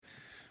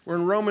We're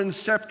in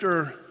Romans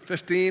chapter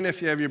 15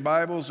 if you have your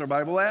Bibles or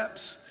Bible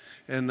apps,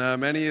 and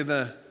many of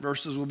the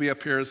verses will be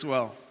up here as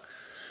well.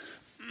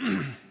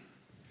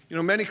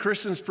 Many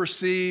Christians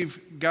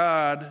perceive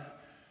God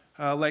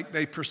like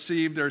they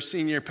perceive their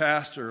senior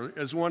pastor.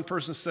 As one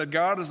person said,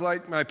 God is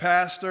like my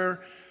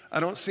pastor. I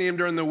don't see him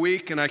during the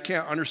week, and I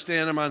can't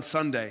understand him on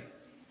Sunday.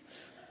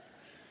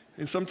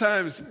 And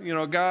sometimes,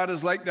 God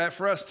is like that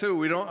for us too.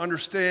 We don't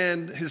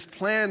understand his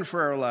plan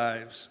for our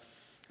lives.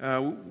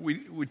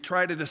 We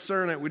try to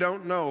discern it. We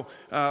don't know.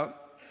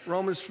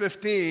 Romans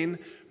 15,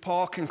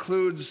 Paul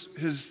concludes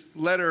his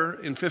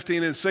letter in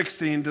 15 and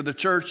 16 to the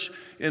church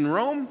in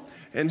Rome,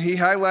 and he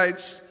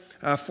highlights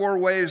 4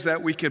 ways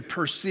that we could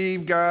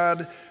perceive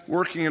God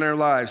working in our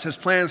lives, his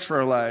plans for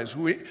our lives.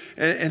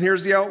 And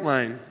here's the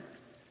outline.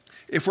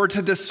 If we're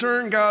to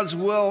discern God's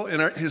will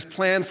and his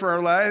plan for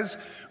our lives,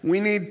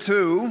 we need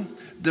to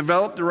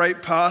develop the right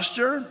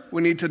posture.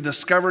 We need to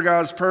discover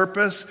God's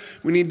purpose.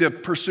 We need to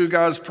pursue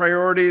God's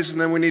priorities. And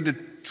then we need to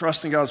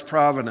trust in God's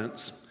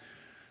providence.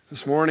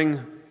 This morning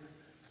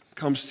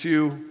comes to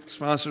you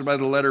sponsored by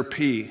the letter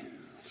P.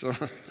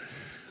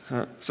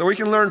 So we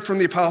can learn from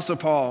the Apostle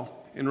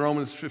Paul in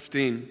Romans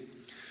 15.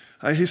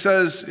 He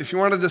says, if you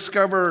want to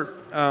discover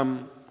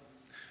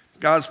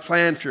God's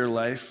plan for your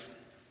life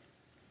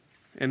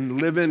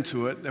and live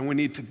into it, then we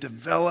need to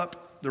develop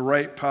the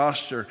right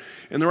posture.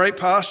 And the right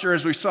posture,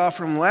 as we saw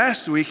from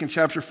last week in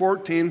chapter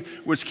 14,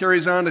 which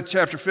carries on to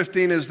chapter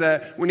 15, is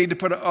that we need to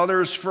put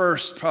others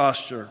first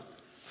posture.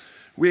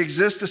 We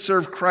exist to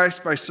serve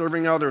Christ by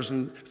serving others.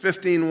 In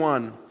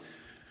 15:1,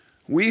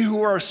 we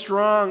who are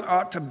strong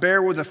ought to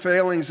bear with the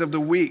failings of the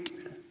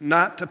weak,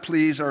 not to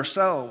please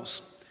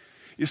ourselves.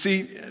 You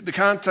see, the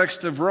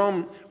context of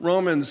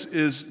Romans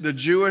is the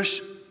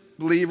Jewish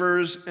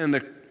believers and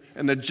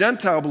the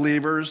Gentile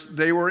believers.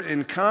 They were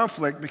in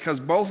conflict because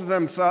both of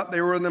them thought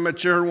they were the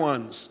mature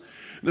ones,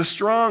 the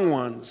strong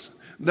ones,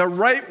 the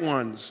right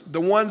ones,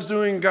 the ones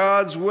doing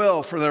God's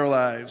will for their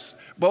lives.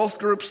 Both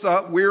groups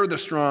thought we're the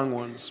strong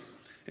ones.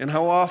 And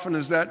how often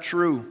is that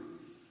true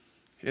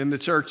in the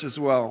church as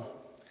well?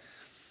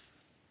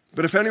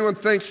 But if anyone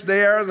thinks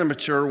they are the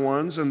mature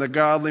ones and the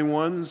godly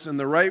ones and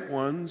the right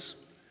ones,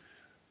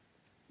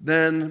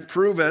 then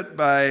prove it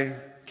by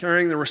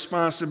carrying the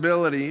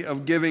responsibility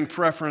of giving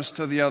preference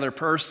to the other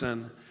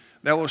person.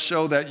 That will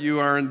show that you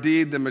are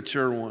indeed the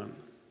mature one.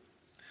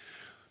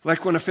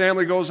 Like when a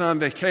family goes on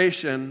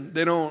vacation,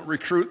 they don't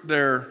recruit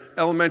their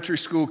elementary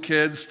school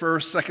kids,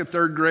 first, second,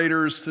 third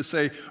graders to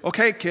say,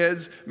 okay,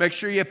 kids, make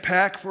sure you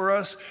pack for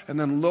us, and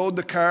then load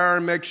the car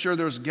and make sure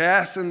there's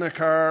gas in the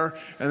car,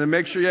 and then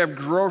make sure you have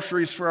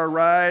groceries for our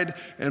ride,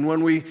 and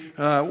when we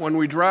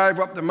drive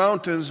up the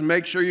mountains,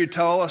 make sure you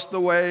tell us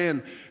the way,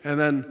 and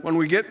then when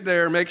we get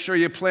there, make sure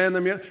you plan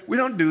the meal. We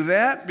don't do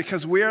that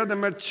because we are the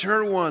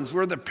mature ones.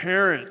 We're the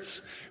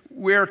parents.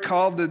 We are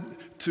called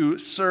to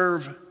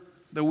serve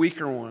the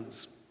weaker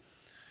ones.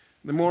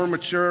 The more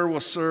mature will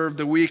serve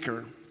the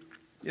weaker,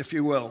 if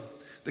you will.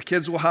 The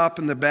kids will hop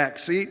in the back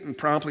seat and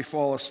promptly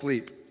fall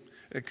asleep,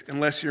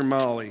 unless you're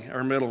Molly,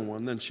 our middle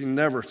one. Then she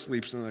never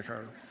sleeps in the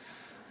car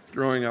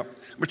growing up.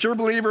 Mature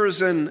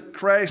believers in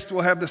Christ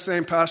will have the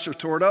same posture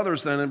toward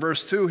others then. In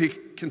verse 2, he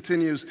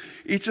continues,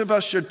 each of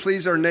us should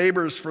please our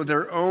neighbors for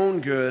their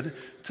own good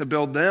to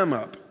build them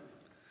up.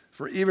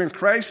 For even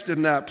Christ did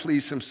not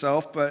please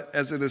himself, but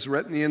as it is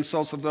written, the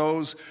insults of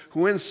those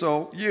who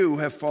insult you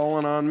have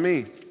fallen on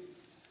me.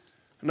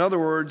 In other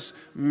words,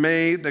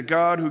 may the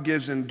God who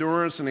gives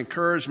endurance and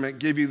encouragement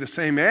give you the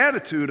same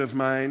attitude of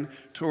mind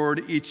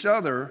toward each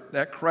other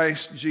that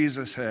Christ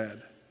Jesus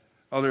had,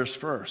 others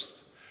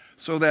first,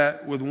 so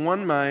that with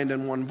one mind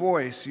and one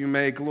voice you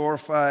may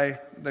glorify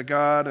the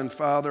God and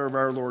Father of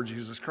our Lord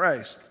Jesus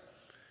Christ.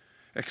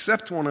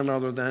 Accept one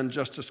another then,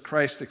 just as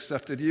Christ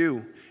accepted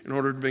you, in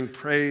order to bring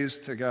praise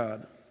to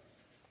God.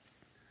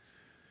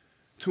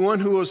 To one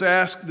who was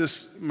asked,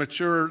 this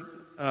mature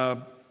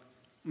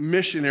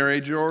missionary,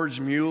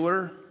 George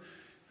Mueller,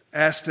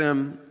 asked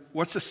him,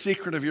 what's the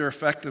secret of your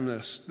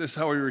effectiveness? This is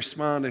how he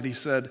responded. He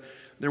said,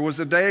 there was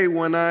a day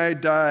when I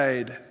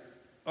died,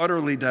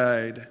 utterly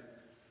died.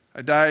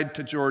 I died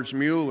to George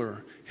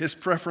Mueller, his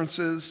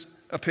preferences,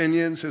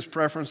 opinions, his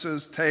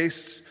preferences,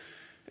 tastes,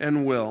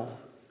 and will.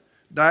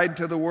 Died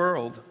to the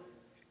world,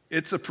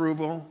 its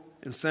approval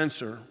and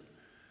censure.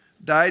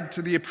 Died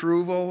to the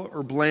approval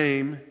or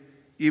blame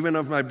even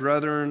of my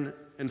brethren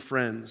and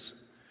friends.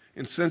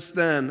 And since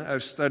then,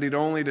 I've studied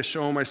only to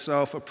show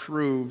myself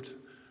approved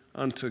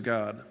unto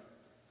God.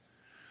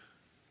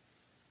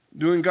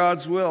 Doing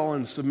God's will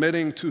and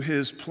submitting to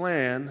his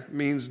plan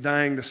means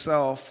dying to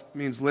self,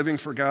 means living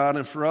for God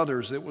and for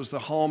others. It was the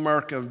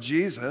hallmark of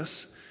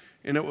Jesus,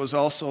 and it was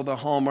also the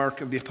hallmark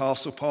of the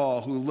Apostle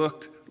Paul, who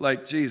looked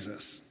like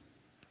Jesus.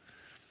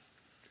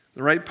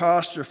 The right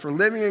posture for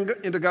living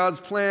into God's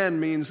plan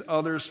means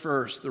others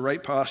first, the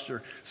right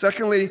posture.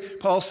 Secondly,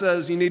 Paul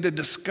says you need to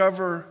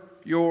discover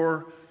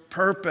your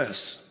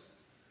purpose.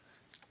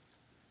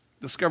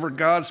 Discover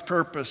God's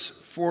purpose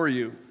for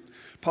you.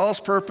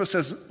 Paul's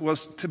purpose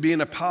was to be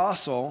an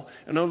apostle.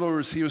 In other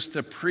words, he was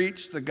to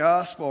preach the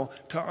gospel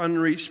to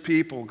unreached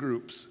people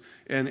groups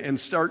and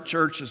start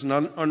churches in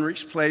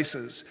unreached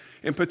places,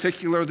 in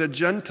particular the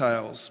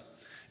Gentiles.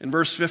 In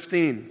verse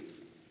 15,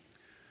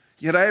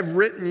 "Yet I have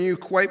written you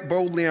quite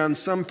boldly on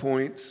some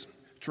points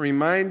to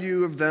remind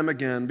you of them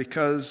again,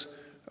 because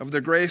of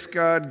the grace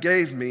God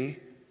gave me."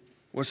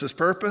 What's his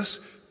purpose?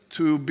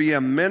 To be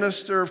a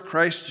minister of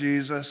Christ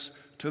Jesus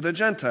to the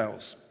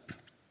Gentiles,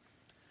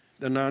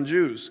 the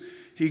non-Jews.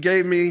 He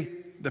gave me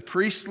the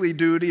priestly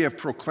duty of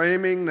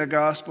proclaiming the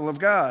gospel of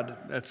God.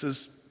 That's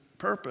his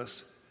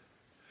purpose.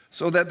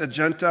 So that the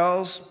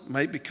Gentiles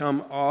might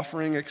become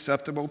offering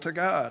acceptable to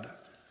God,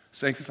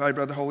 sanctified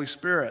by the Holy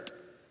Spirit.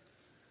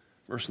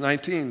 Verse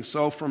 19,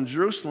 "So from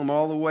Jerusalem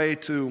all the way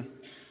to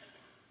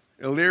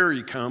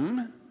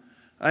Illyricum,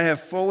 I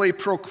have fully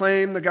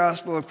proclaimed the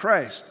gospel of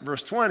Christ."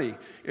 Verse 20,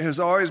 "It has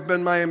always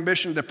been my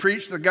ambition to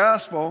preach the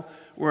gospel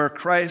where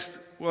Christ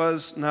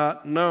was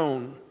not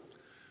known,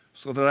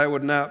 so that I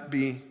would not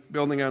be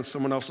building on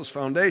someone else's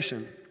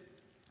foundation."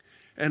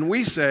 And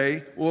we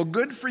say, well,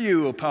 good for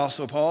you,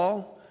 Apostle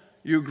Paul,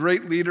 you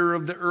great leader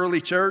of the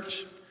early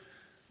church,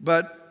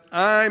 but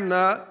I'm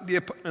not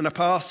an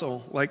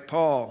apostle like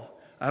Paul.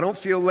 I don't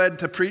feel led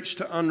to preach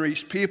to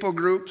unreached people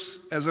groups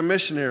as a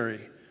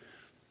missionary.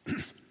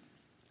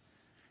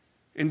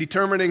 In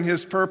determining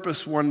his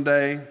purpose one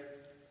day,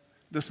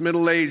 this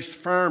middle-aged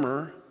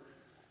farmer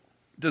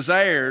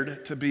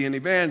desired to be an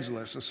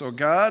evangelist. And so,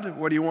 "God,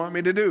 what do you want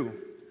me to do?"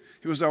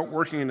 He was out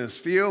working in his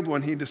field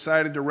when he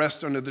decided to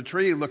rest under the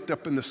tree. He looked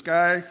up in the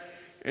sky,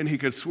 and he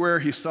could swear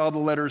he saw the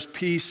letters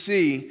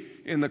PC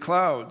in the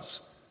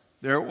clouds.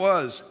 There it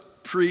was,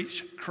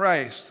 preach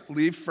Christ,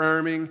 leave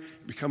farming,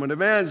 become an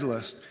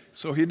evangelist.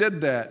 So he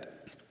did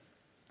that.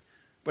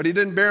 But he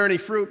didn't bear any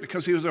fruit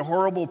because he was a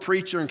horrible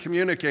preacher and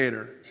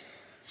communicator.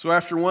 So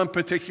after one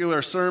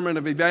particular sermon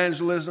of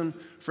evangelism,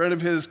 a friend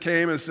of his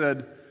came and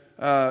said,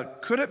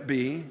 "Could it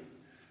be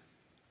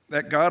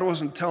that God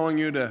wasn't telling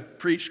you to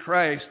preach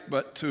Christ,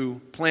 but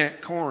to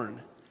plant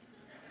corn?"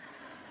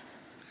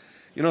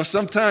 You know,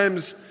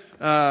 sometimes,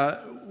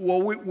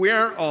 we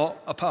aren't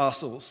all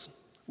apostles.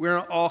 We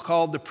aren't all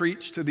called to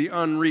preach to the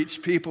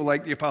unreached people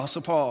like the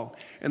Apostle Paul,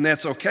 and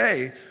that's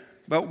okay.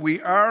 But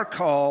we are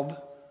called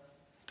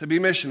to be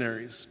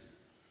missionaries,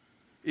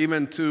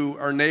 even to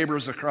our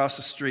neighbors across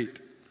the street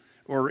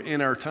or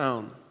in our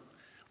town.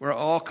 We're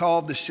all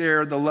called to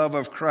share the love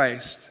of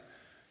Christ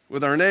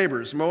with our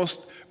neighbors.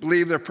 Most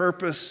believe their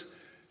purpose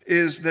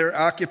is their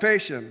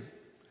occupation.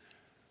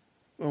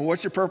 Well,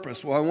 what's your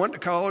purpose? Well, I went to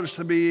college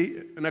to be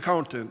an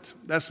accountant.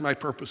 That's my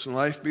purpose in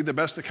life, be the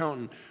best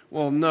accountant.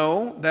 Well,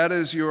 no, that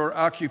is your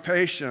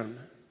occupation.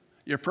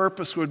 Your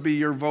purpose would be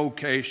your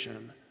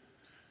vocation.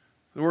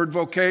 The word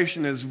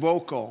vocation is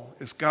vocal.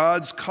 It's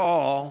God's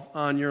call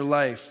on your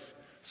life,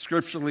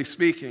 scripturally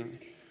speaking.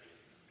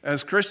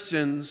 As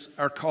Christians,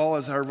 our call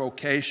is our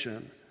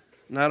vocation,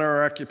 not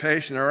our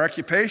occupation. Our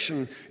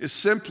occupation is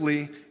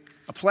simply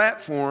a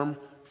platform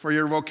for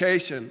your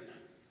vocation.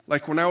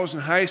 Like when I was in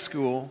high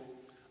school,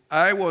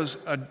 I was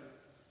a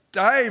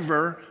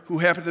diver who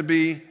happened to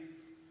be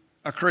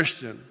a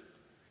Christian.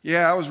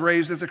 Yeah, I was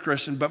raised as a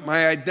Christian, but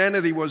my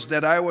identity was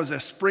that I was a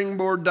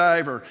springboard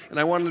diver, and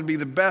I wanted to be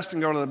the best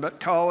and go to the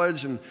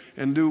college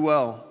and do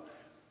well.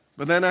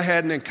 But then I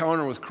had an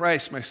encounter with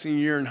Christ my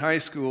senior year in high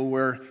school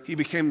where he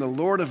became the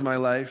Lord of my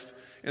life,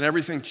 and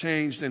everything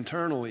changed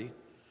internally.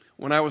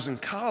 When I was in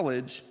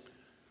college,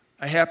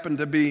 I happened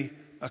to be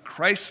a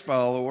Christ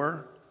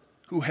follower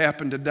who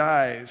happened to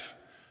dive.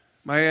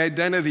 My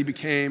identity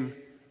became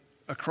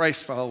a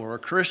Christ follower, a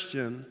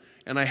Christian,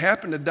 and I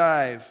happened to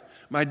dive.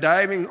 My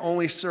diving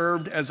only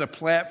served as a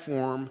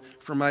platform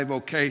for my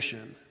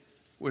vocation,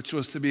 which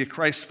was to be a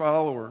Christ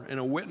follower and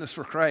a witness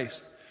for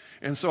Christ.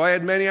 And so I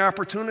had many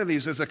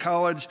opportunities as a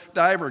college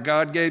diver.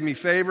 God gave me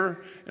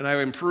favor, and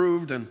I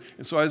improved, and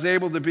so I was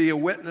able to be a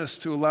witness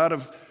to a lot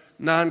of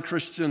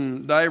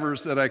non-Christian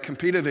divers that I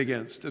competed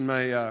against in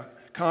my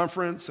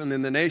conference and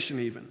in the nation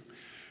even.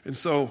 And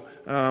so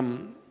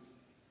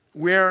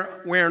we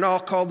aren't all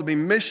called to be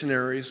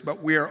missionaries,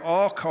 but we are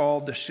all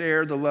called to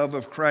share the love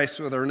of Christ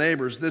with our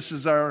neighbors. This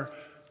is our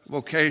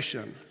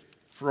vocation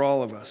for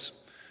all of us.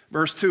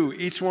 Verse 2,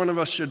 each one of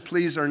us should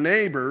please our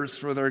neighbors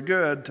for their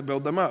good to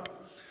build them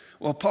up.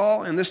 Well,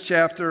 Paul in this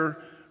chapter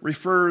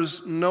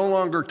refers no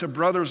longer to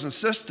brothers and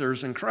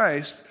sisters in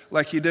Christ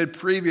like he did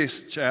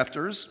previous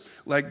chapters,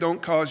 like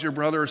don't cause your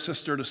brother or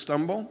sister to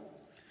stumble.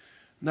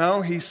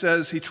 Now he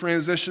says he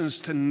transitions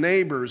to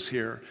neighbors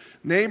here.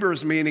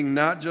 Neighbors meaning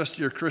not just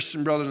your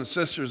Christian brothers and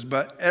sisters,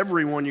 but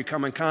everyone you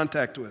come in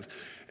contact with.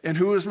 And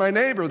who is my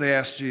neighbor, they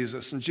asked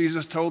Jesus. And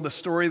Jesus told the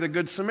story of the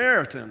Good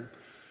Samaritan.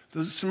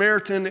 The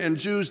Samaritan and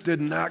Jews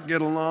did not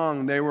get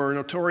along. They were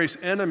notorious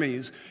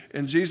enemies.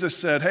 And Jesus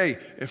said, hey,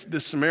 if the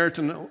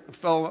Samaritan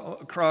fell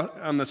across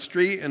on the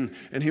street and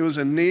he was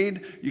in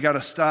need, you got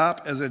to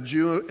stop as a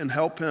Jew and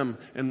help him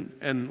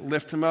and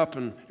lift him up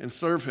and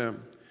serve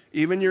him.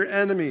 Even your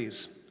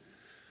enemies.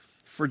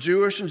 For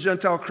Jewish and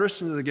Gentile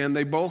Christians, again,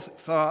 they both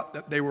thought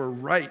that they were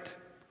right.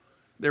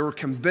 They were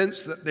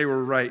convinced that they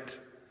were right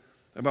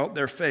about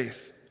their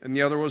faith, and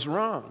the other was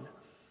wrong.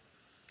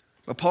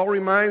 But Paul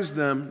reminds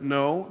them,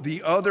 no,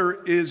 the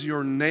other is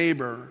your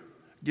neighbor.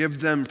 Give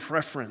them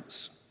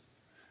preference.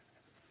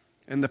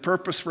 And the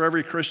purpose for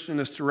every Christian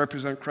is to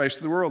represent Christ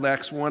to the world,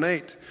 Acts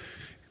 1:8.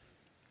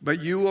 But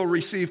you will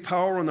receive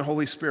power when the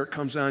Holy Spirit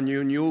comes on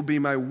you, and you will be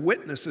my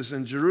witnesses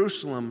in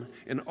Jerusalem,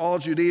 in all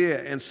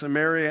Judea and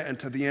Samaria, and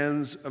to the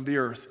ends of the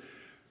earth.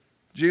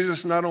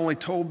 Jesus not only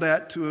told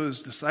that to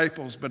his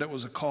disciples, but it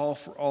was a call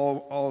for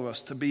all of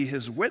us to be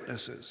his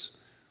witnesses.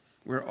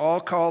 We're all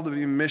called to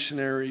be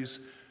missionaries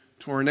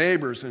to our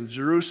neighbors in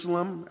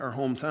Jerusalem, our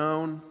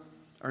hometown,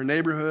 our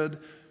neighborhood,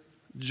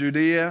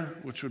 Judea,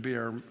 which would be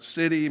our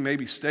city,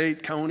 maybe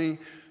state, county,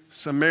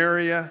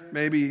 Samaria,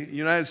 maybe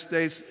United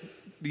States,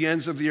 the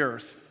ends of the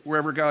earth.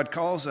 Wherever God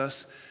calls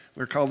us,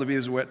 we're called to be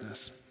his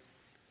witness.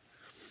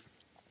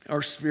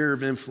 Our sphere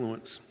of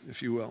influence,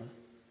 if you will.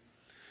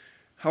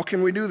 How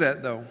can we do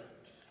that, though?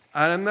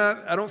 I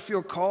don't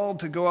feel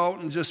called to go out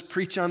and just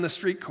preach on the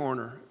street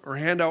corner or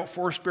hand out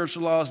 4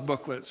 spiritual laws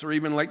booklets or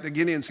even like the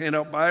Gideons hand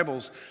out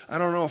Bibles. I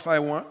don't know if I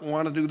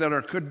want to do that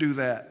or could do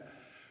that.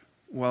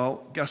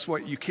 Well, guess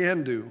what you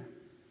can do?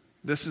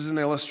 This is an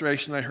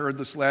illustration I heard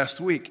this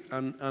last week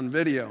on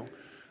video.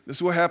 This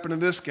is what happened to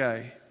this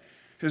guy.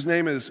 His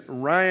name is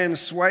Ryan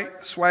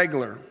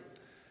Swagler,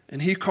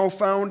 and he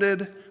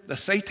co-founded the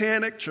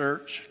Satanic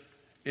Church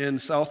in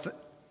South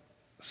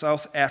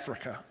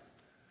Africa.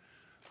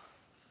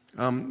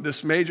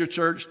 This major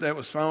church that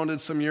was founded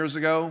some years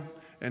ago,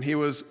 and he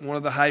was one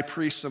of the high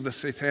priests of the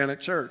Satanic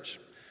Church.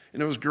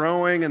 And it was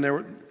growing, and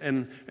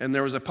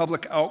there was a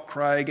public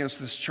outcry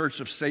against this church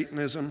of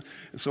Satanism.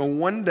 And so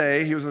one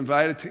day he was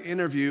invited to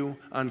interview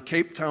on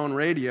Cape Town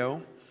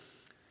radio.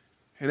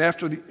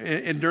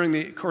 And during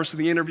the course of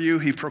the interview,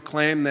 he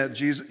proclaimed that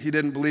he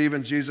didn't believe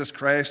in Jesus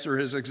Christ or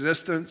his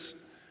existence.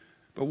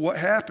 But what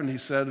happened, he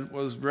said,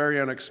 was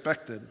very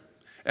unexpected.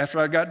 After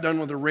I got done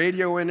with the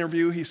radio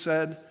interview, he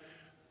said,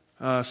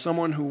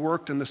 someone who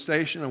worked in the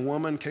station, a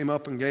woman, came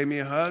up and gave me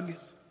a hug.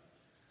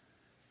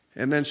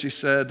 And then she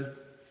said,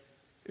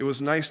 "It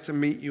was nice to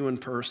meet you in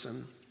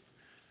person."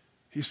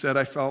 He said,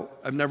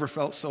 I've never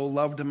felt so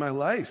loved in my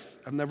life.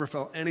 I've never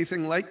felt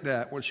anything like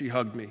that when she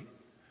hugged me.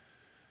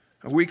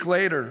 A week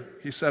later,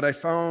 he said, I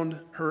found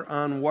her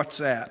on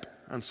WhatsApp,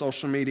 on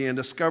social media, and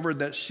discovered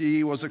that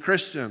she was a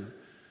Christian.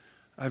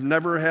 I've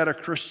never had a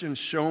Christian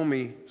show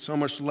me so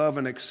much love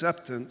and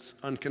acceptance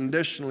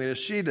unconditionally as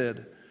she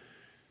did.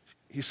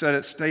 He said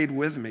it stayed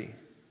with me.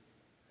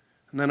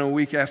 And then a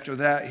week after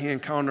that, he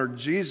encountered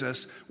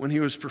Jesus when he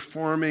was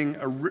performing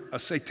a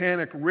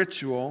satanic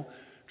ritual,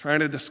 trying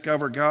to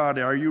discover God.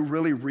 Are you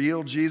really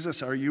real,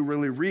 Jesus? Are you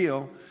really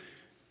real?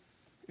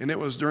 And it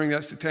was during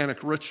that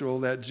satanic ritual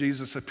that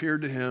Jesus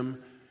appeared to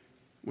him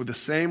with the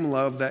same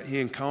love that he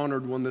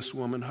encountered when this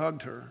woman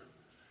hugged her.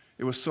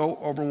 It was so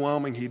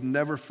overwhelming. He'd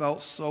never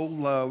felt so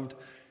loved,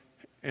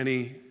 and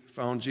he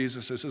found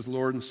Jesus as his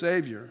Lord and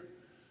Savior.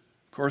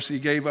 Of course,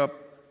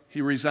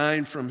 he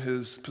resigned from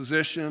his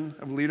position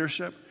of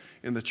leadership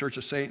in the Church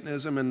of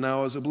Satanism and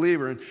now as a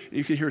believer. And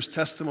you can hear his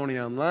testimony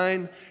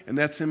online, and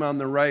that's him on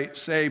the right,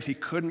 saved. He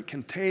couldn't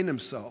contain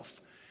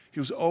himself. He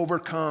was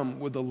overcome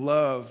with the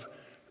love,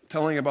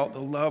 telling about the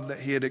love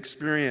that he had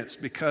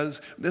experienced because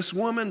this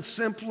woman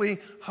simply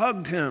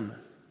hugged him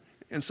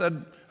and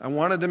said, I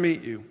wanted to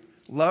meet you.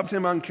 Loved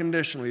him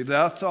unconditionally.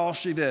 That's all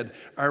she did.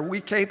 Are we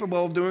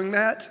capable of doing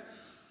that?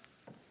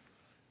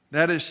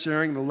 That is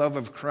sharing the love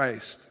of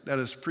Christ. That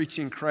is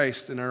preaching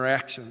Christ in our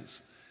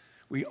actions.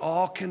 We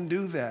all can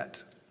do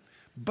that.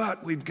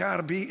 But we've got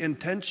to be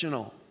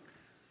intentional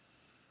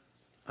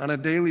on a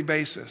daily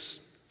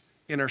basis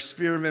in our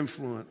sphere of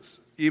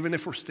influence. Even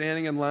if we're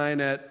standing in line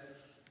at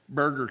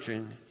Burger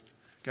King,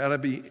 got to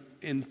be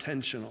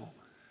intentional.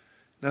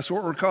 That's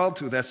what we're called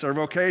to. That's our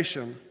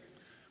vocation.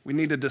 We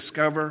need to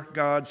discover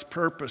God's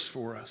purpose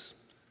for us.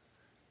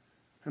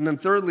 And then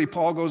thirdly,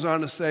 Paul goes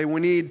on to say we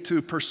need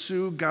to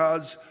pursue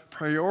God's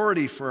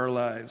priority for our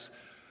lives.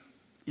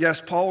 Yes,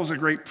 Paul was a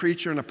great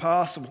preacher and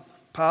apostle,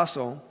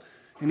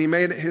 and he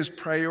made it his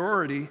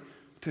priority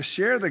to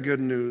share the good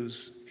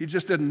news. He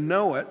just didn't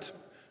know it,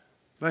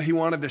 but he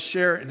wanted to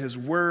share it in his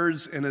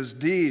words and his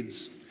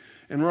deeds.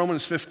 In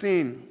Romans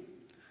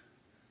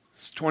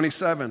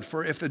 15:27,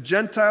 for if the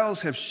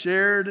Gentiles have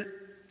shared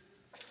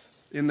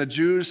in the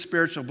Jews'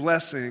 spiritual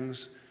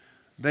blessings,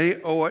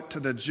 they owe it to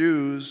the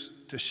Jews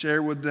to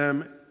share with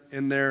them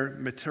in their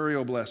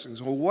material blessings.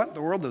 Well, what in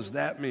the world does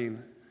that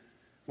mean?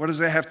 What does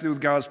that have to do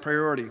with God's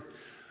priority?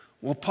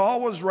 Well,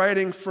 Paul was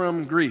writing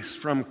from Greece,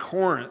 from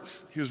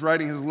Corinth. He was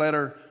writing his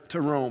letter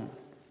to Rome,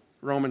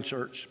 Roman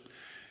church.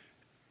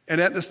 And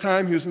at this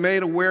time, he was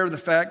made aware of the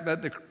fact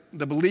that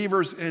the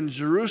believers in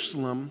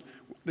Jerusalem,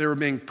 they were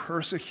being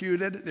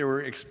persecuted. They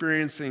were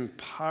experiencing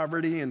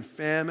poverty and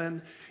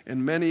famine,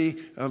 and many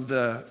of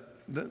the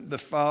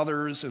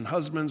fathers and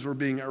husbands were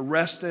being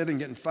arrested and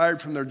getting fired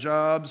from their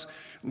jobs,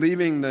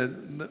 leaving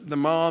the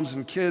moms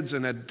and kids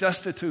in a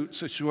destitute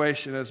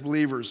situation as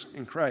believers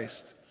in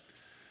Christ.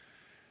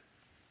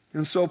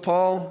 And so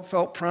Paul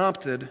felt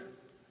prompted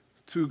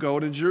to go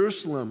to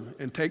Jerusalem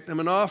and take them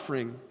an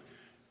offering.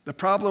 The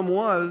problem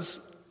was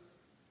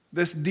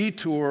this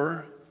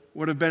detour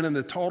would have been in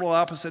the total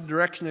opposite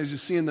direction as you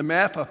see in the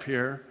map up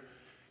here.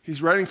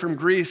 He's writing from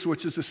Greece,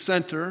 which is the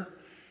center,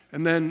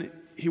 and then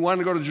he wanted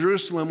to go to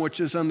Jerusalem, which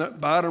is on the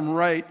bottom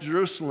right,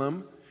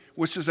 Jerusalem,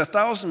 which is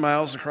 1,000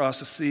 miles across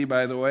the sea,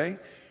 by the way.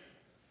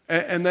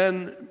 And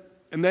then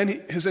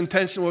his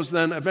intention was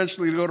then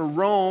eventually to go to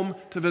Rome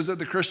to visit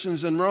the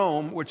Christians in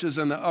Rome, which is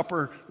in the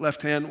upper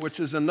left hand, which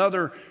is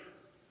another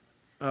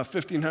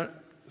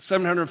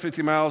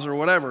 750 miles or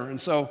whatever. And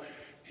so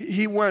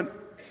he went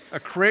a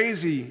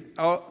crazy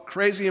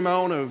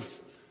amount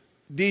of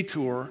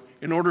detour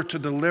in order to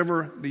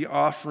deliver the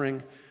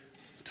offering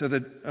to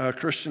the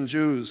Christian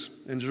Jews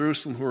in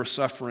Jerusalem who were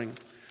suffering.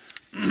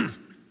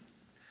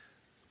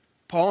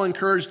 Paul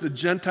encouraged the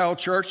Gentile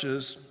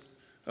churches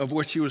of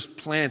which he was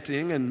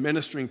planting and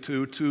ministering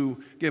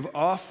to give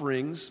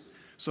offerings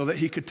so that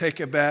he could take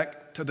it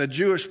back to the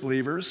Jewish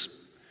believers,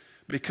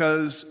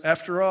 because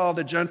after all,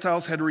 the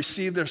Gentiles had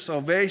received their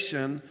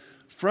salvation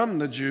from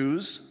the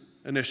Jews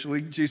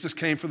initially. Jesus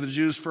came for the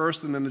Jews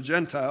first and then the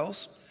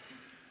Gentiles.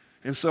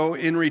 And so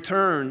in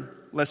return,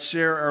 let's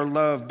share our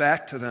love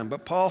back to them.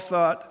 But Paul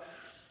thought,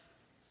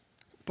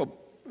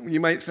 you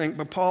might think,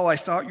 but Paul, I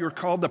thought you were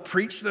called to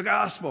preach the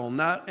gospel,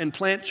 and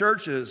plant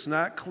churches,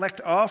 not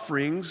collect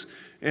offerings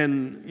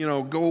and,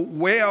 go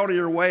way out of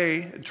your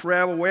way,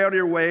 travel way out of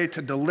your way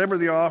to deliver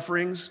the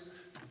offerings.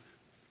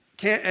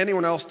 Can't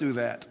anyone else do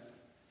that?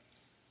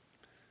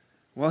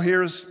 Well,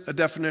 here's a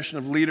definition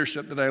of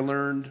leadership that I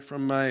learned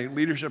from my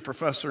leadership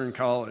professor in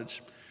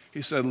college.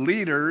 He said,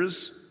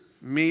 leaders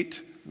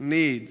meet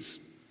needs.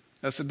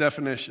 That's the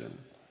definition.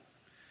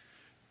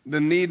 The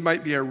need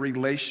might be a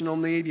relational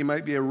need. You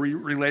might be a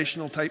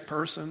relational type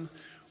person.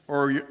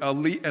 Or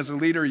as a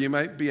leader, you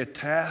might be a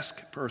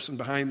task person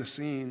behind the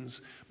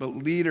scenes. But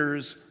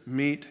leaders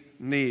meet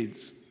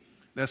needs.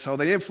 That's how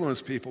they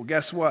influence people.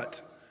 Guess what?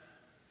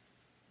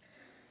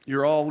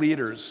 You're all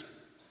leaders.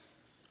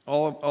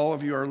 All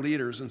of you are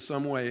leaders in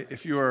some way.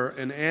 If you are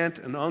an aunt,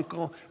 an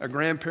uncle, a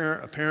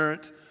grandparent, a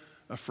parent,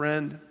 a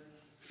friend,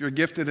 if you're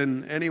gifted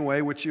in any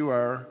way, which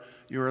you're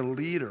a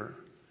leader.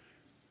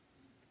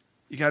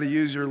 You got to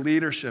use your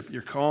leadership,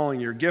 your calling,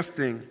 your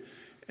gifting,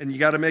 and you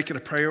got to make it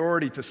a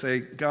priority to say,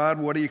 God,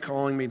 what are you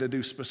calling me to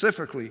do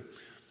specifically?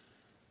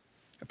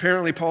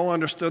 Apparently, Paul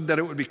understood that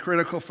it would be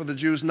critical for the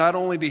Jews not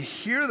only to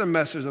hear the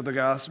message of the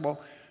gospel,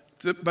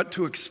 but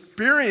to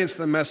experience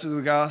the message of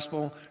the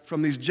gospel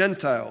from these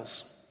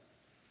Gentiles.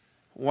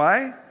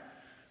 Why?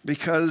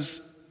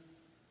 Because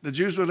the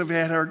Jews would have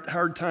had a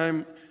hard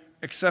time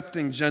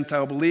accepting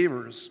Gentile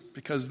believers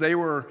because they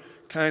were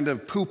kind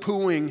of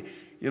poo-pooing,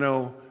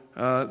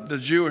 the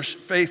Jewish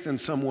faith in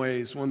some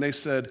ways when they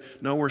said,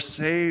 no, we're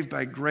saved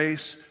by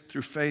grace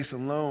through faith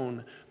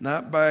alone,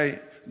 not by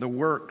the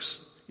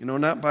works,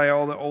 not by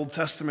all the Old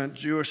Testament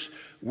Jewish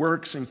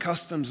works and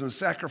customs and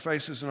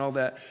sacrifices and all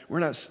that.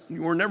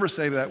 We're never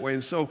saved that way.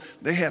 And so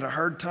they had a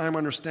hard time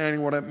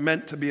understanding what it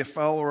meant to be a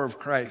follower of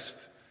Christ.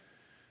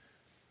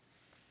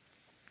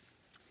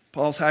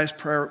 Paul's highest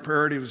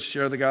priority was to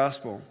share the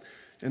gospel.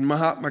 And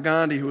Mahatma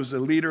Gandhi, who was the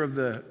leader of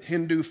the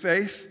Hindu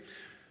faith,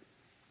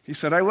 he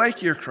said, I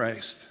like your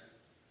Christ,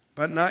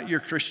 but not your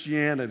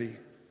Christianity.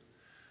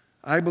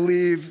 I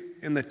believe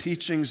in the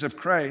teachings of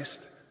Christ,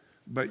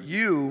 but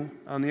you,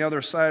 on the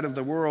other side of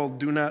the world,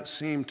 do not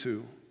seem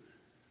to.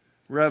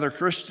 Rather,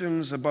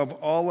 Christians, above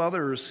all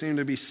others, seem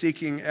to be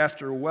seeking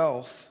after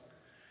wealth.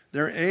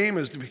 Their aim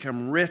is to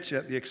become rich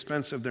at the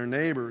expense of their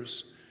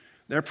neighbors.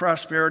 Their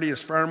prosperity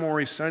is far more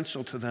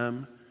essential to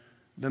them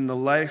than the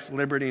life,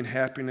 liberty, and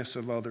happiness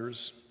of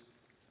others.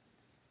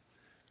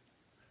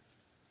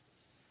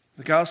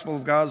 The gospel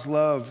of God's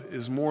love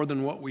is more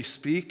than what we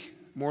speak,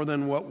 more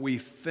than what we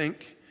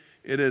think.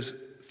 It is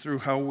through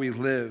how we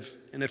live.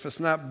 And if it's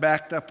not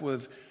backed up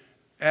with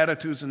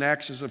attitudes and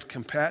actions of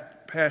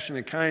compassion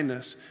and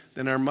kindness,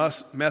 then our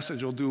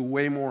message will do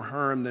way more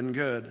harm than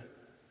good.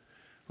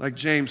 Like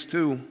James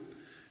 2,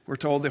 we're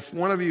told, if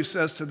one of you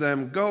says to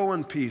them, go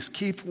in peace,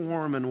 keep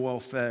warm and well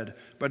fed,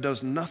 but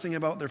does nothing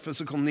about their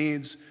physical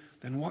needs,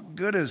 then what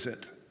good is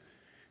it?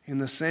 In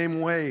the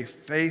same way,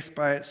 faith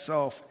by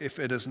itself, if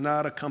it is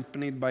not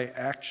accompanied by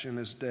action,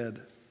 is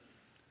dead.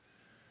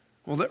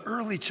 Well, the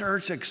early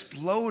church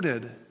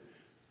exploded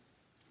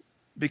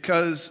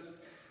because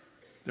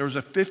there was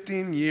a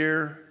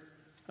 15-year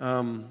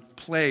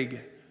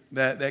plague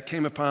that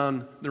came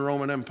upon the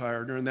Roman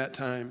Empire during that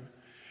time.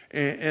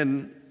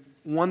 And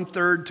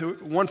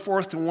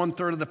one-fourth to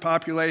one-third of the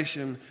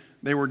population,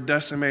 they were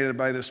decimated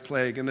by this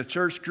plague. And the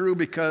church grew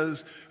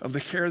because of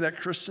the care that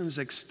Christians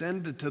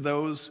extended to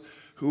those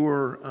who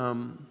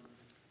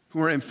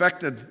were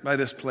infected by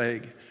this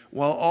plague.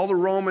 While all the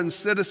Roman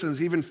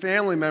citizens, even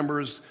family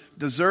members,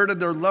 deserted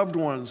their loved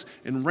ones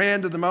and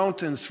ran to the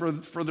mountains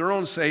for their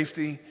own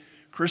safety,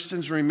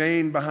 Christians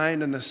remained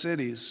behind in the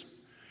cities.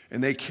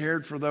 And they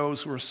cared for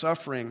those who were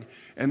suffering.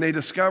 And they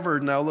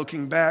discovered, now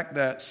looking back,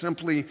 that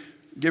simply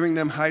giving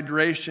them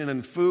hydration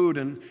and food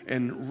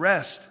and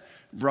rest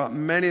brought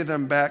many of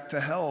them back to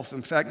health.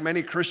 In fact,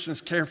 many Christians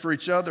care for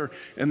each other,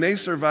 and they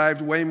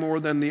survived way more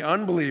than the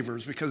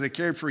unbelievers because they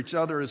cared for each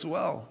other as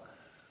well.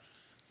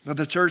 But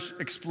the church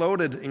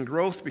exploded in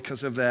growth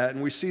because of that,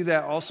 and we see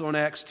that also in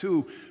Acts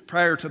 2,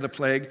 prior to the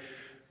plague.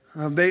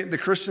 The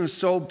Christians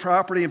sold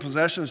property and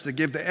possessions to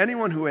give to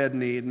anyone who had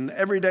need, and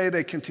every day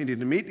they continued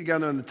to meet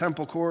together in the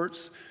temple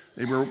courts.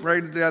 They were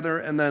prayed together,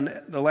 and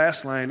then the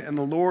last line, and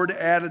the Lord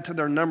added to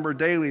their number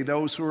daily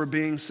those who were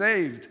being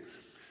saved.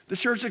 The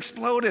church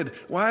exploded.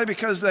 Why?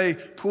 Because they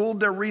pooled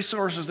their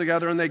resources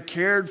together and they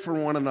cared for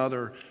one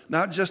another.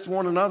 Not just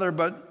one another,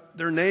 but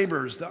their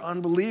neighbors, the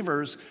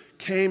unbelievers,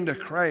 came to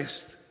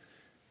Christ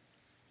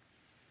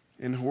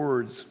in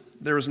hordes.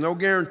 There was no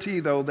guarantee,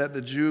 though, that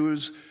the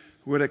Jews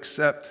would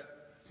accept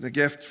the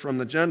gift from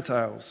the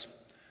Gentiles.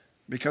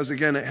 Because,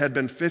 again, it had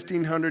been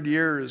 1,500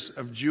 years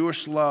of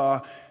Jewish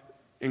law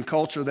and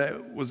culture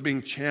that was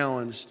being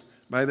challenged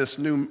by this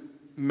new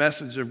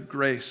message of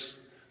grace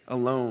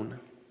alone.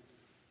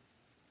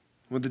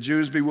 Would the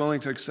Jews be willing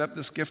to accept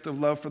this gift of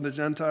love for the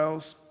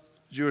Gentiles,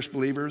 Jewish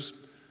believers?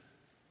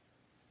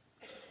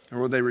 Or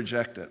would they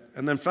reject it?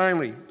 And then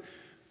finally,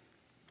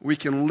 we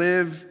can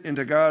live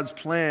into God's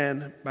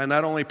plan by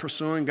not only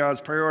pursuing God's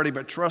priority,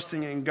 but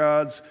trusting in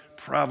God's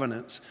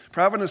providence.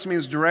 Providence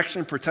means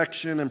direction,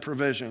 protection, and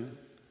provision.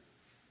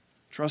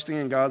 Trusting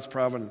in God's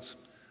providence.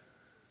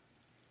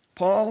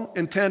 Paul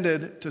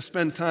intended to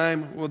spend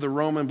time with the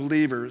Roman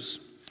believers,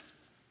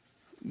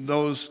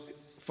 those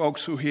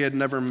folks who he had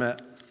never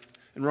met.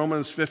 In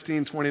Romans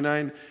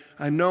 15:29,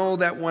 I know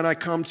that when I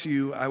come to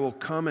you, I will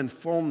come in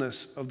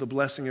fullness of the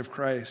blessing of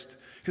Christ.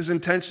 His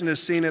intention is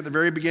seen at the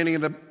very beginning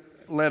of the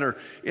letter.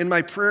 In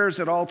my prayers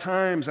at all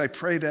times, I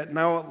pray that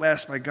now at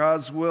last, by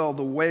God's will,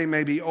 the way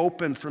may be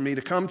opened for me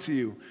to come to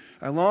you.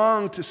 I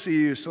long to see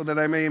you so that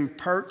I may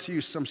impart to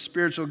you some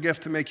spiritual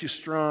gift to make you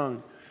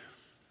strong,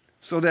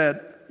 so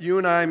that you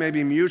and I may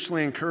be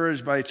mutually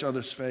encouraged by each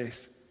other's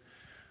faith.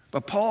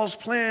 But Paul's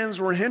plans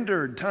were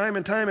hindered time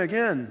and time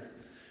again.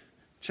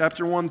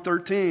 Chapter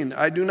 1:13,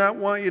 I do not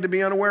want you to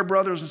be unaware,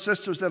 brothers and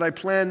sisters, that I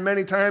planned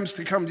many times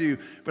to come to you,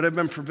 but have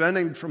been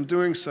prevented from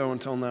doing so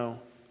until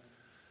now.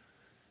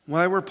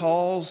 Why were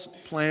Paul's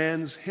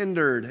plans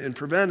hindered and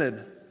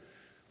prevented?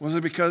 Was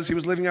it because he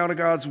was living out of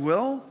God's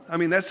will? I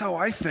mean, that's how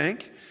I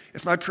think.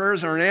 If my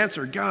prayers aren't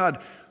answered,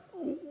 God,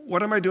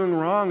 what am I doing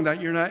wrong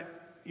that you're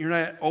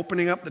not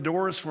opening up the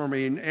doors for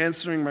me and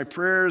answering my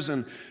prayers,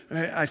 and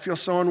I feel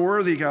so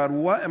unworthy, God.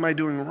 What am I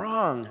doing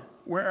wrong?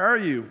 Where are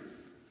you?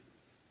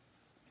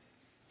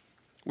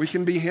 We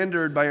can be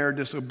hindered by our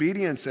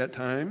disobedience at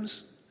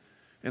times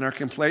and our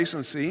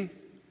complacency.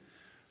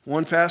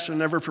 One pastor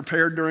never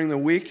prepared during the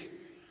week,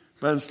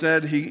 but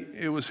instead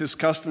it was his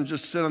custom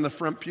just sit on the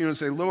front pew and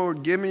say,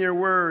 Lord, give me your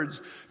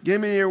words. Give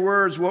me your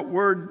words.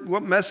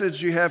 What message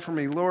do you have for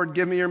me? Lord,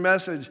 give me your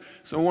message.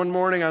 So one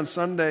morning on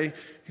Sunday,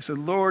 he said,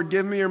 Lord,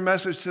 give me your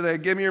message today.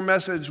 Give me your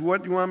message.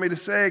 What do you want me to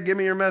say? Give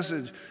me your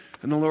message.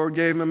 And the Lord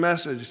gave him a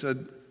message. He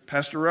said,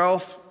 Pastor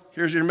Ralph,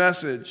 here's your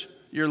message.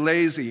 You're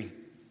lazy.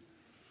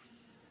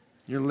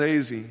 You're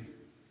lazy.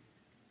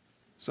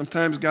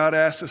 Sometimes God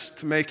asks us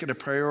to make it a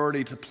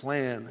priority to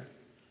plan.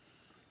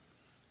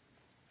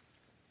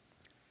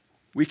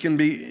 We can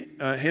be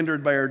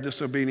hindered by our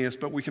disobedience,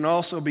 but we can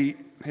also be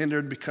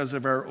hindered because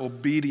of our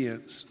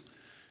obedience.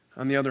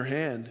 On the other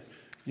hand,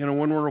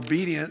 when we're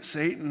obedient,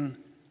 Satan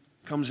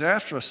comes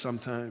after us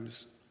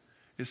sometimes.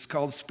 It's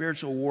called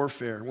spiritual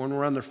warfare, when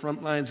we're on the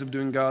front lines of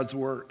doing God's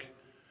work.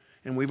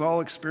 And we've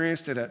all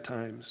experienced it at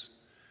times.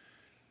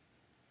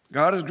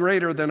 God is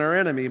greater than our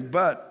enemy,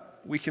 but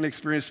we can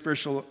experience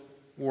spiritual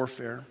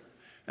warfare.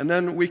 And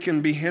then we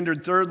can be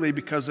hindered, thirdly,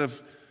 because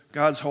of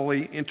God's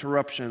holy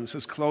interruptions,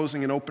 his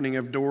closing and opening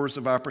of doors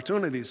of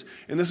opportunities.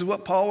 And this is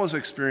what Paul was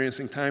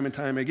experiencing time and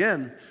time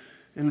again.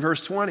 In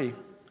verse 20,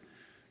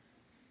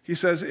 he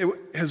says, it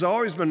has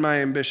always been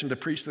my ambition to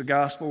preach the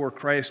gospel where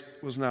Christ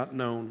was not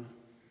known.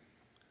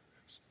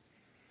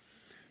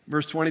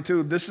 Verse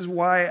 22, this is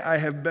why I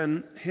have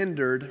been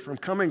hindered from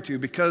coming to you,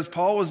 because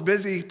Paul was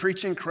busy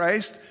preaching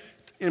Christ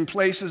in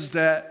places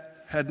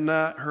that had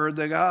not heard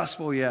the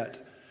gospel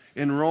yet.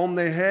 In Rome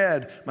they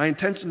had. My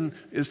intention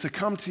is to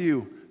come to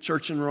you,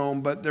 church in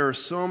Rome, but there are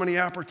so many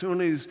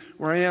opportunities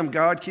where I am.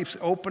 God keeps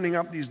opening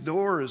up these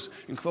doors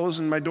and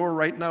closing my door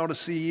right now to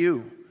see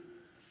you.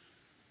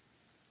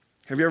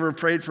 Have you ever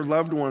prayed for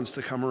loved ones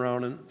to come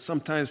around, and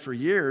sometimes for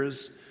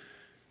years,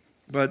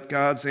 but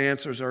God's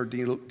answers are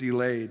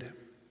delayed?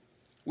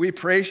 We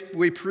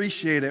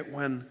appreciate it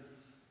when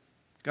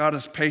God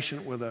is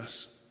patient with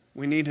us.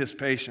 We need his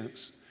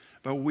patience.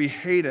 But we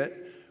hate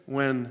it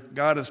when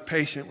God is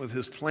patient with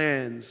his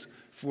plans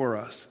for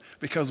us,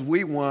 because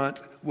we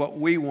want what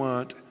we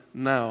want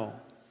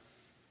now.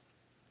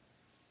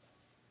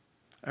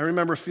 I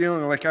remember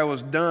feeling like I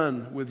was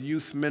done with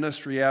youth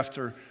ministry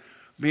after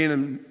being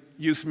in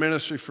youth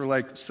ministry for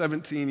like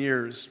 17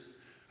 years.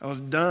 I was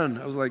done.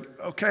 I was like,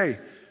 okay,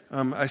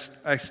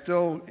 I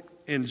still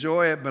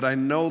enjoy it, but I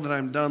know that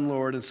I'm done,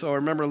 Lord. And so I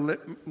remember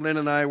Lynn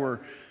and I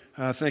were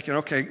thinking,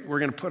 okay, we're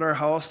going to put our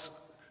house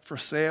for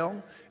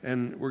sale,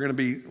 and we're going to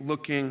be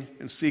looking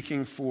and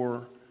seeking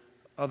for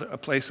a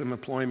place of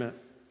employment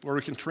where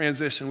we can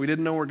transition. We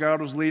didn't know where God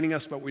was leading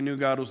us, but we knew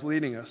God was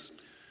leading us.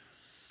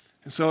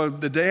 And so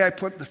the day I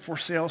put the for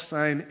sale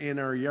sign in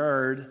our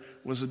yard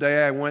was the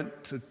day I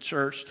went to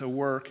church to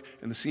work,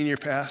 and the senior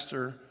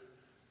pastor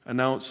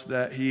announced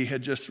that he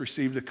had just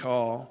received a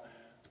call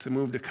to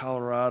move to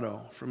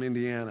Colorado from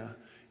Indiana.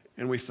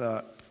 And we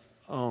thought,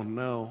 oh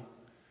no,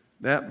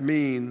 that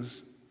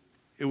means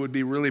it would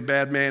be really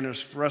bad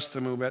manners for us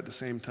to move at the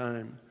same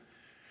time.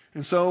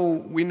 And so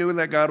we knew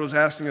that God was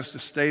asking us to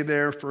stay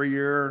there for a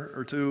year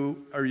or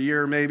two, or a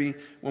year maybe,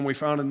 when we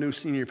found a new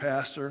senior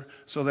pastor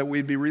so that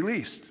we'd be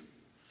released.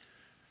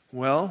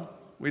 Well,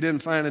 we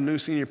didn't find a new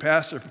senior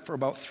pastor for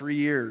about 3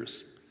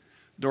 years.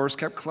 Doors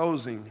kept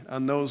closing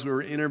on those we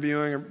were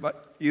interviewing,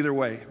 but either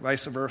way,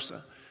 vice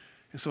versa.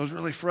 And so it was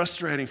really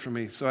frustrating for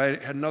me. So I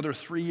had another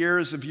 3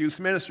 years of youth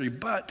ministry,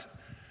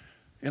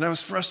 and I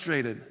was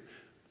frustrated.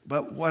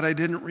 But what I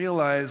didn't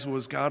realize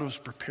was God was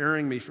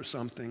preparing me for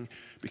something,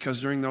 because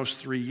during those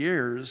 3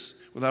 years,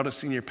 without a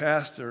senior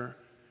pastor,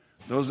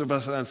 those of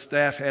us on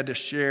staff had to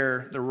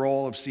share the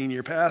role of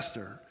senior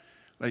pastor,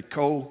 like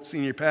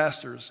co-senior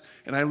pastors.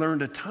 And I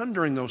learned a ton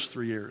during those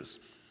 3 years,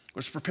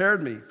 which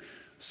prepared me.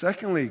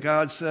 Secondly,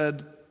 God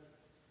said,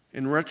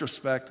 in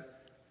retrospect,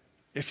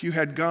 if you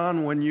had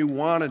gone when you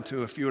wanted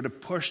to, if you would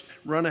have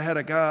run ahead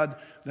of God,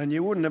 then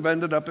you wouldn't have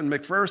ended up in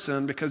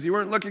McPherson, because you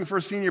weren't looking for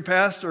a senior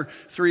pastor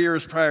 3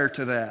 years prior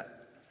to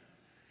that.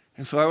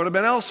 And so I would have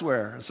been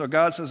elsewhere. And so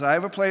God says, I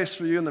have a place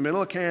for you in the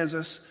middle of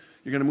Kansas.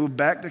 You're going to move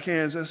back to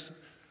Kansas.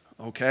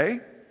 Okay,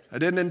 I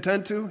didn't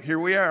intend to. Here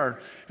we are.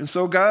 And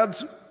so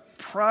God's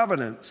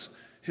providence,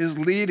 his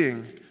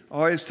leading,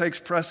 always takes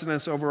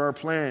precedence over our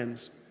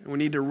plans. And we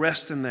need to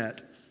rest in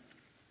that.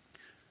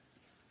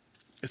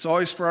 It's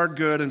always for our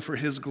good and for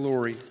his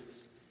glory.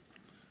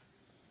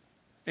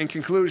 In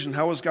conclusion,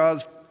 how was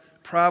God's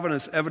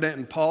providence evident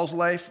in Paul's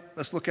life?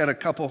 Let's look at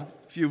a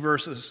few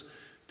verses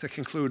to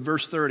conclude.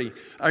 Verse 30.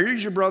 I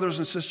urge you, brothers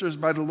and sisters,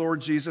 by the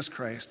Lord Jesus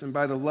Christ and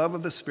by the love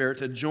of the Spirit,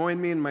 to join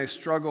me in my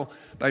struggle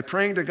by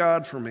praying to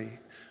God for me.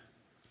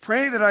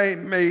 Pray that I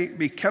may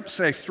be kept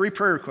safe. 3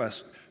 prayer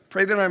requests.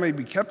 Pray that I may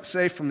be kept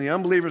safe from the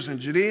unbelievers in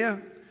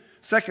Judea.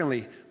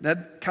 Secondly,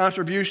 that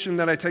contribution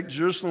that I take to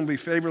Jerusalem be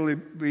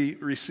favorably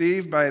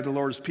received by the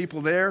Lord's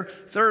people there.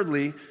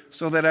 Thirdly,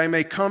 so that I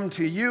may come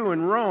to you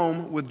in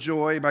Rome with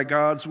joy by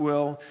God's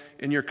will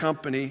in your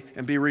company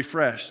and be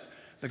refreshed.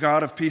 The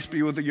God of peace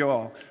be with you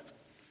all.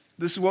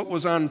 This is what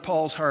was on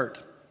Paul's heart.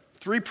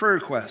 3 prayer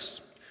requests.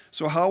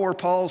 So how were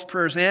Paul's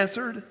prayers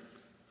answered?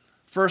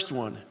 First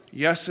one,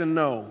 yes and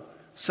no.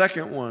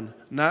 Second one,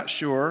 not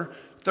sure.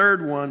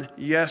 Third one,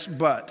 yes,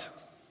 but.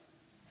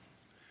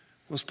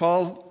 Was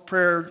Paul's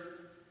prayer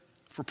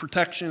for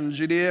protection in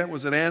Judea,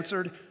 was it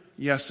answered?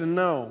 Yes and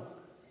no.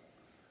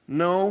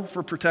 No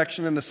for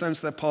protection in the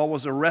sense that Paul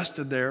was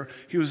arrested there.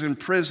 He was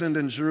imprisoned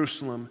in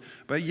Jerusalem.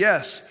 But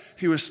yes,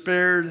 he was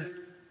spared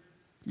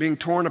being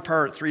torn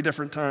apart 3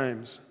 different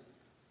times.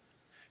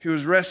 He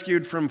was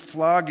rescued from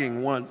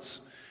flogging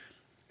once.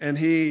 And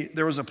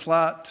there was a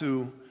plot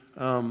to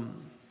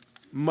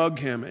mug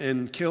him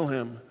and kill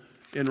him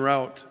en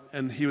route.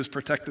 And he was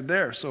protected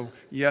there. So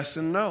yes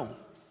and no.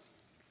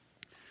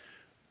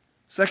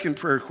 Second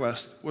prayer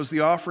request, was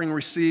the offering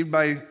received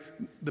by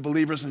the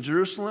believers in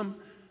Jerusalem?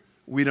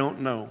 We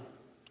don't know.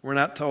 We're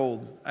not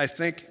told. I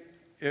think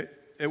it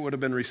would have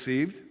been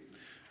received.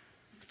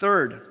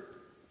 Third,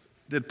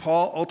 did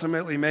Paul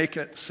ultimately make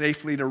it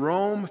safely to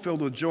Rome,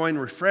 filled with joy and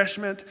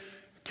refreshment,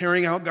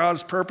 carrying out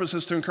God's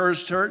purposes to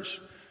encourage the church?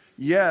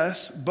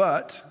 Yes,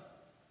 but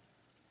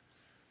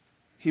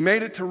he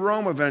made it to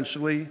Rome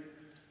eventually,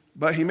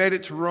 but he made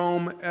it to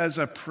Rome as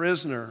a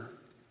prisoner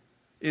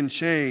in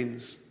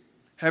chains,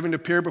 having to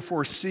appear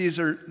before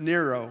Caesar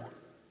Nero,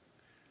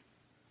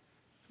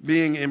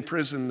 being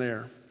imprisoned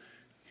there.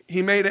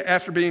 He made it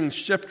after being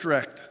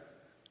shipwrecked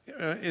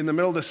in the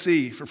middle of the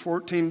sea for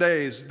 14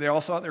 days. They all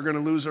thought they were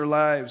going to lose their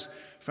lives.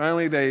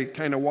 Finally, they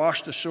kind of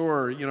washed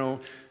ashore,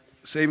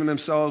 saving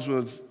themselves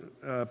with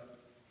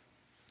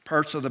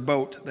parts of the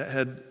boat that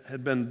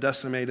had been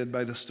decimated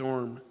by the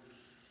storm.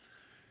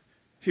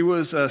 He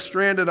was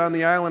stranded on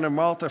the island of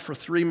Malta for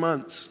 3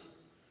 months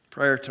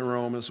prior to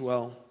Rome as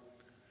well.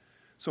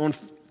 So when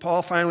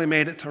Paul finally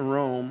made it to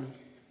Rome,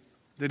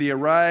 did he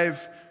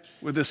arrive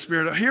with the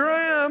spirit of, here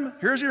I am,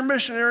 here's your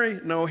missionary?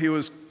 No, he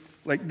was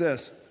like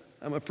this,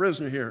 I'm a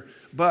prisoner here.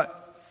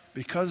 But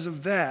because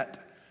of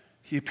that,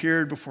 he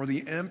appeared before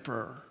the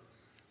emperor,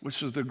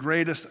 which was the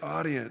greatest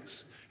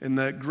audience and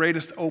the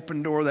greatest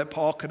open door that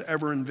Paul could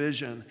ever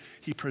envision.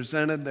 He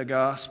presented the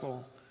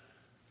gospel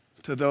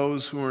to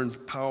those who were in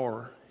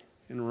power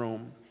in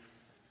Rome.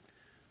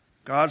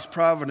 God's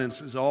providence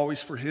is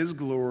always for his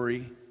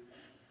glory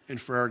and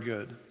for our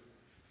good.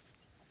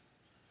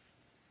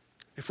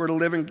 If we're to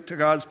live into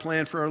God's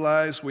plan for our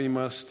lives, we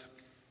must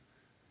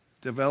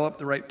develop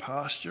the right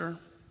posture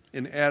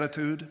and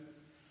attitude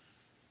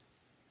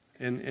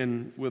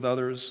and with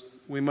others.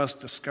 We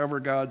must discover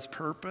God's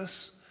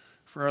purpose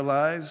for our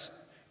lives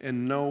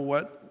and know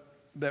what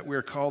that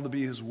we're called to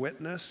be his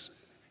witness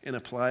and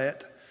apply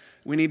it.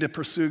 We need to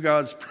pursue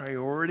God's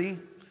priority,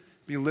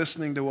 be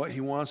listening to what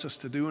he wants us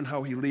to do and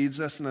how he leads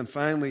us. And then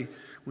finally,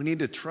 we need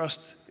to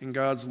trust in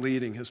God's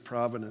leading, his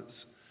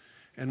providence.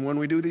 And when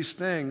we do these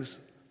things,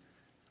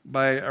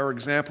 by our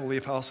example, the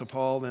Apostle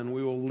Paul, then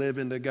we will live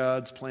into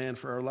God's plan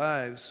for our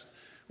lives,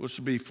 which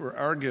will be for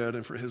our good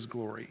and for his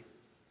glory.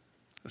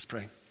 Let's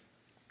pray.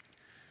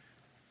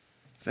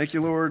 Thank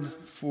you, Lord,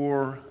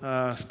 for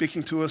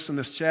speaking to us in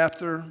this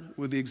chapter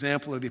with the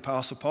example of the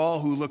Apostle Paul,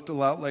 who looked a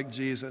lot like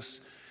Jesus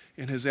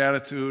in his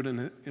attitude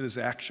and in his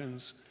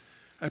actions.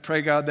 I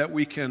pray, God, that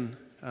we can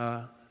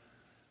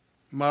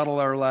model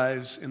our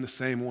lives in the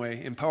same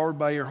way, empowered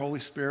by your Holy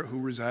Spirit who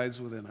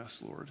resides within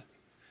us, Lord.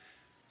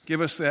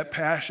 Give us that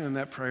passion,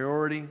 that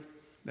priority,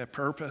 that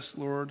purpose,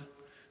 Lord,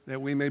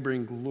 that we may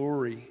bring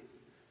glory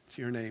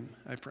to your name,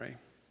 I pray.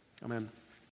 Amen.